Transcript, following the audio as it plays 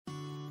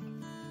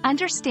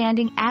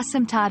Understanding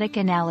Asymptotic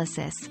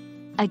Analysis,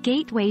 a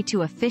gateway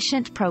to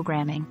efficient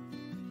programming.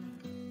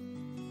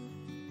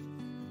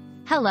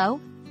 Hello,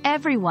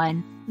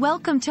 everyone.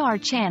 Welcome to our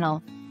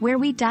channel, where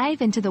we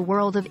dive into the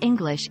world of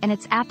English and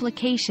its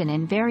application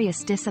in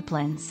various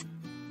disciplines.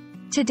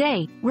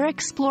 Today, we're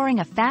exploring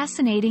a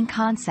fascinating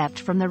concept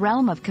from the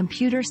realm of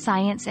computer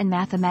science and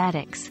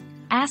mathematics,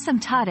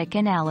 asymptotic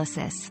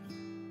analysis.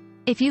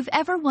 If you've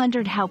ever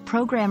wondered how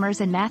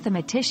programmers and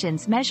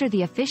mathematicians measure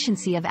the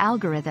efficiency of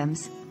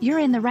algorithms, you're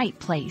in the right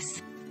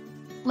place.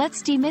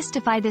 Let's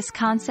demystify this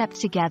concept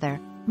together,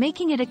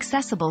 making it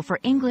accessible for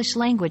English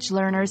language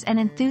learners and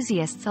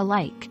enthusiasts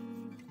alike.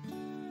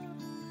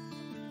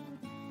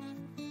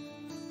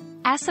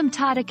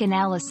 Asymptotic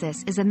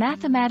analysis is a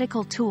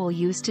mathematical tool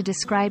used to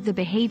describe the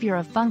behavior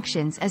of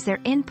functions as their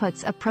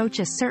inputs approach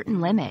a certain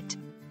limit,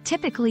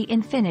 typically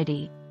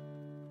infinity.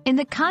 In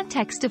the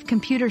context of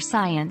computer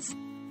science,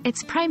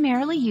 it's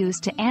primarily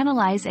used to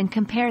analyze and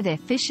compare the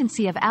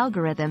efficiency of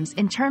algorithms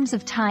in terms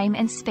of time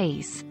and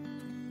space.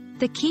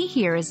 The key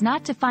here is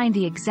not to find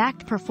the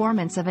exact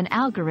performance of an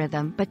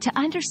algorithm but to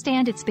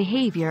understand its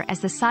behavior as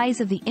the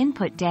size of the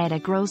input data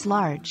grows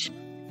large.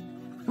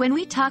 When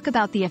we talk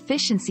about the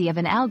efficiency of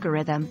an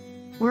algorithm,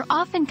 we're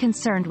often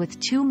concerned with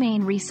two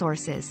main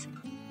resources: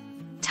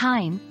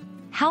 time,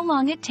 how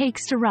long it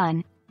takes to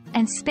run,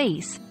 and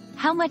space,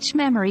 how much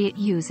memory it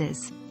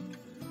uses.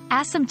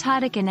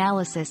 Asymptotic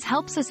analysis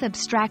helps us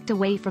abstract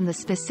away from the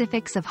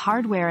specifics of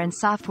hardware and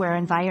software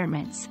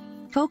environments,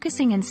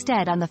 focusing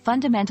instead on the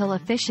fundamental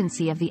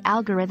efficiency of the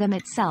algorithm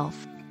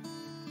itself.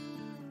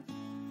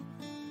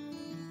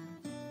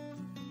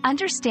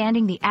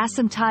 Understanding the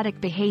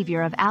asymptotic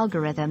behavior of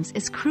algorithms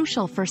is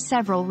crucial for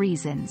several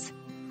reasons.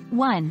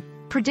 1.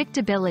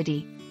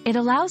 Predictability. It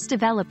allows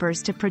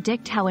developers to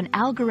predict how an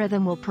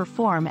algorithm will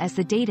perform as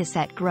the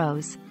dataset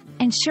grows,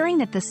 ensuring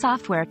that the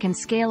software can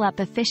scale up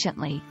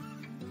efficiently.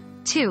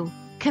 2.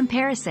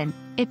 Comparison.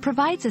 It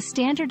provides a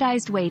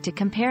standardized way to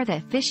compare the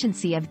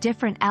efficiency of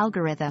different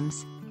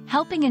algorithms,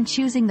 helping in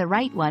choosing the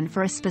right one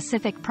for a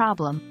specific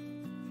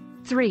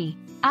problem. 3.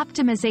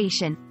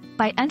 Optimization.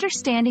 By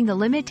understanding the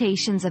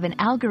limitations of an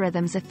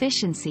algorithm's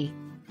efficiency,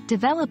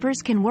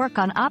 developers can work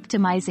on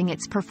optimizing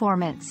its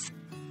performance.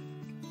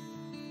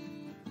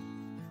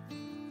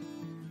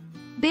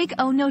 Big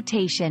O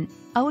notation,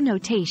 O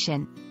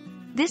notation.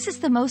 This is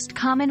the most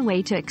common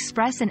way to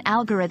express an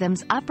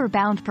algorithm's upper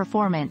bound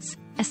performance,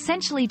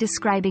 essentially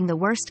describing the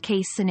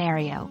worst-case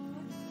scenario.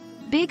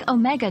 Big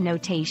omega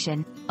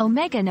notation,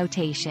 omega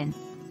notation.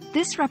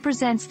 This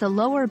represents the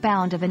lower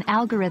bound of an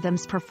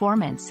algorithm's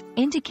performance,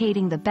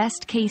 indicating the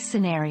best-case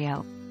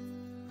scenario.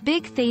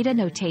 Big theta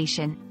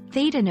notation,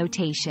 theta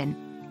notation.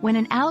 When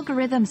an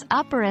algorithm's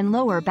upper and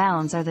lower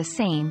bounds are the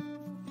same,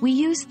 we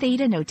use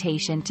theta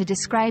notation to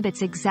describe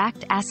its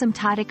exact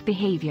asymptotic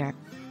behavior.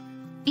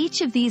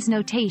 Each of these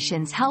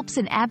notations helps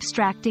in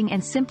abstracting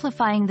and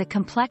simplifying the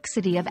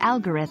complexity of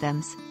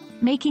algorithms,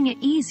 making it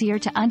easier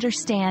to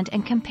understand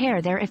and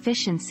compare their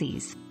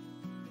efficiencies.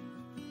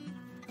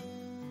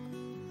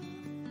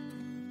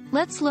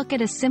 Let's look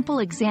at a simple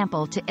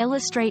example to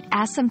illustrate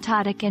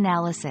asymptotic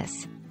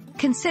analysis.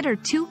 Consider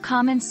two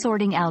common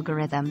sorting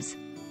algorithms: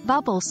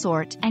 bubble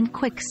sort and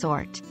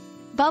quicksort.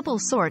 Bubble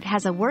sort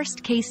has a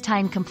worst-case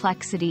time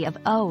complexity of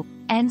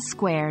O(n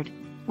squared,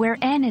 where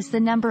n is the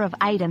number of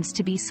items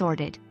to be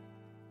sorted.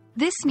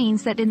 This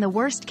means that in the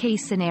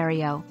worst-case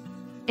scenario,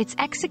 its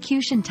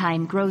execution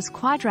time grows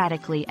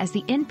quadratically as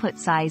the input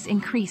size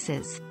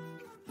increases.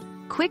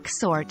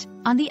 Quicksort,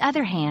 on the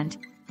other hand,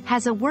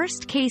 has a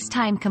worst-case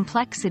time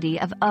complexity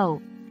of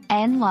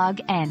O(n log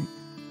n).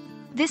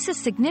 This is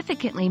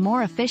significantly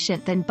more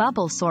efficient than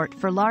bubble sort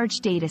for large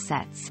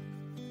datasets.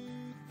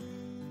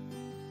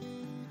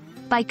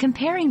 By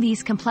comparing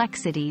these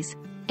complexities,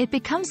 it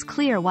becomes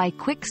clear why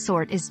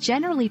quicksort is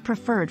generally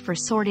preferred for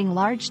sorting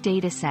large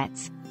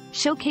datasets,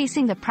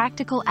 showcasing the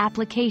practical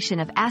application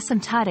of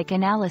asymptotic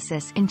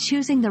analysis in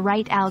choosing the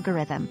right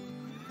algorithm.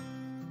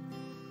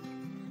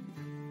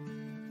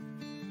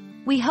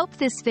 We hope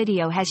this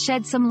video has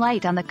shed some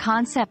light on the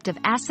concept of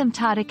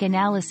asymptotic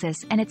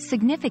analysis and its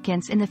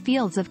significance in the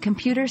fields of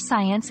computer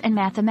science and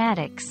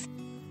mathematics.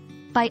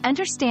 By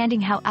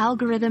understanding how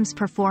algorithms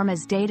perform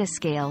as data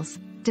scales,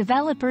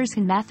 developers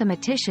and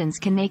mathematicians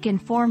can make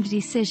informed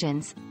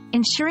decisions,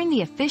 ensuring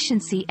the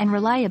efficiency and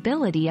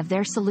reliability of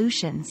their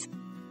solutions.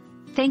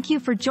 Thank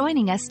you for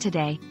joining us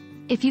today.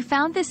 If you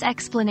found this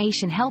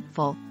explanation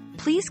helpful,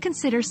 please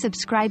consider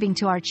subscribing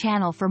to our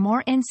channel for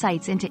more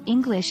insights into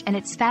English and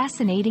its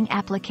fascinating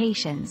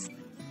applications.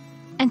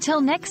 Until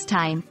next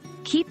time,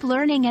 keep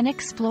learning and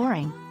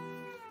exploring.